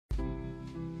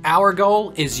Our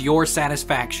goal is your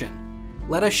satisfaction.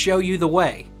 Let us show you the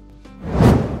way.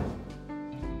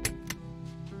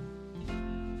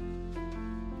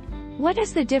 What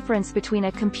is the difference between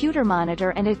a computer monitor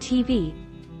and a TV?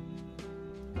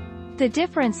 The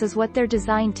difference is what they're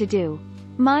designed to do.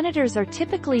 Monitors are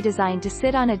typically designed to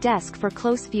sit on a desk for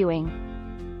close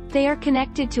viewing. They are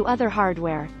connected to other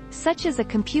hardware, such as a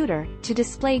computer, to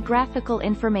display graphical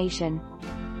information.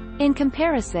 In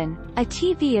comparison, a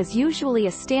TV is usually a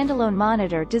standalone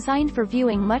monitor designed for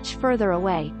viewing much further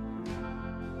away.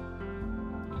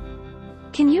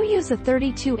 Can you use a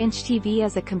 32-inch TV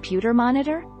as a computer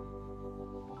monitor?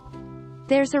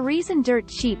 There's a reason dirt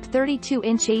cheap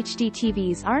 32-inch HD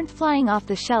TVs aren't flying off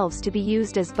the shelves to be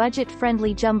used as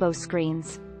budget-friendly jumbo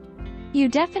screens. You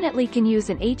definitely can use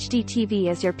an HD TV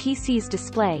as your PC's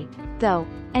display, though,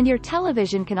 and your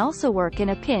television can also work in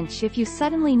a pinch if you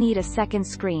suddenly need a second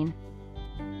screen.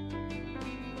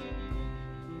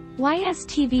 Why is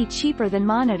TV cheaper than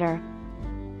monitor?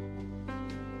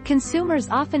 Consumers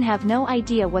often have no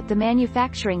idea what the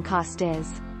manufacturing cost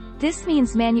is. This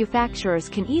means manufacturers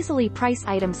can easily price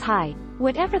items high,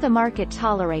 whatever the market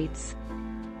tolerates.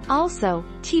 Also,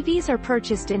 TVs are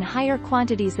purchased in higher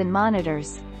quantities than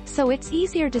monitors, so it's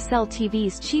easier to sell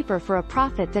TVs cheaper for a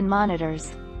profit than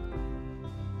monitors.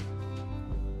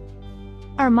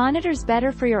 Are monitors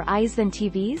better for your eyes than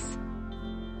TVs?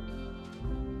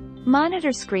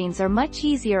 Monitor screens are much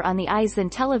easier on the eyes than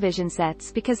television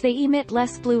sets because they emit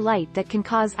less blue light that can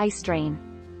cause eye strain.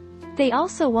 They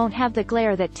also won't have the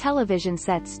glare that television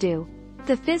sets do.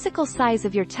 The physical size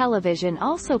of your television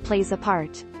also plays a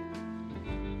part.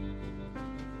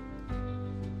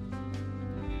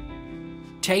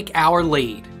 Take our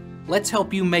lead. Let's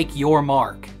help you make your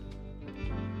mark.